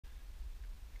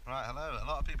Right, hello. A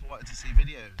lot of people wanted to see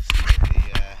videos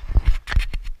of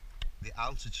the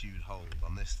altitude hold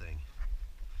on this thing.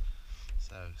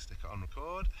 So stick it on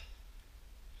record.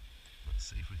 Let's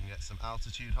see if we can get some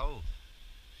altitude hold.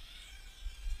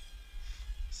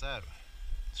 So,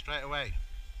 straight away,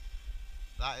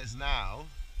 that is now,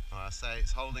 I say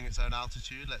it's holding its own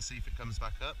altitude. Let's see if it comes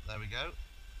back up. There we go.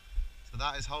 So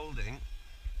that is holding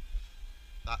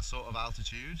that sort of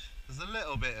altitude. There's a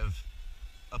little bit of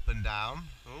up and down.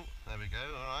 Oh, there we go.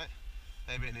 All right.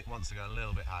 Maybe it wants to go a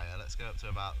little bit higher. Let's go up to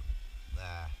about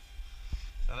there.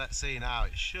 So let's see now.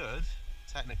 It should,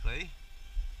 technically,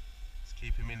 it's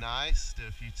keeping me nice. Do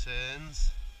a few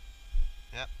turns.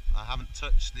 Yep, I haven't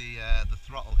touched the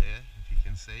throttle here, if you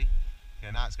can see.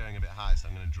 Okay, now it's going a bit high, so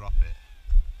I'm going to drop it.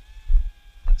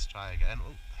 Let's try again.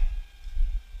 Oh.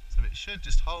 So it should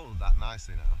just hold that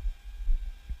nicely now.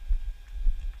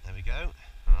 There we go.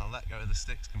 And I'll let go of the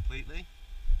sticks completely.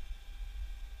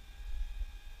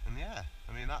 And yeah,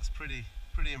 I mean that's pretty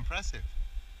impressive.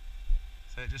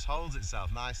 So it just holds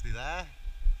itself nicely there.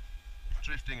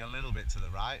 Drifting a little bit to the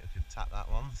right. I could tap that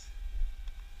once.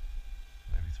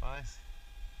 Maybe twice.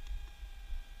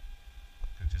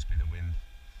 Could just be the wind.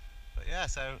 But yeah,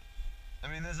 so I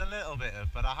mean there's a little bit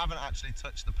of, but I haven't actually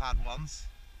touched the pad once.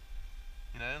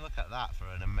 You know, look at that for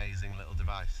an amazing little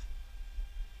device.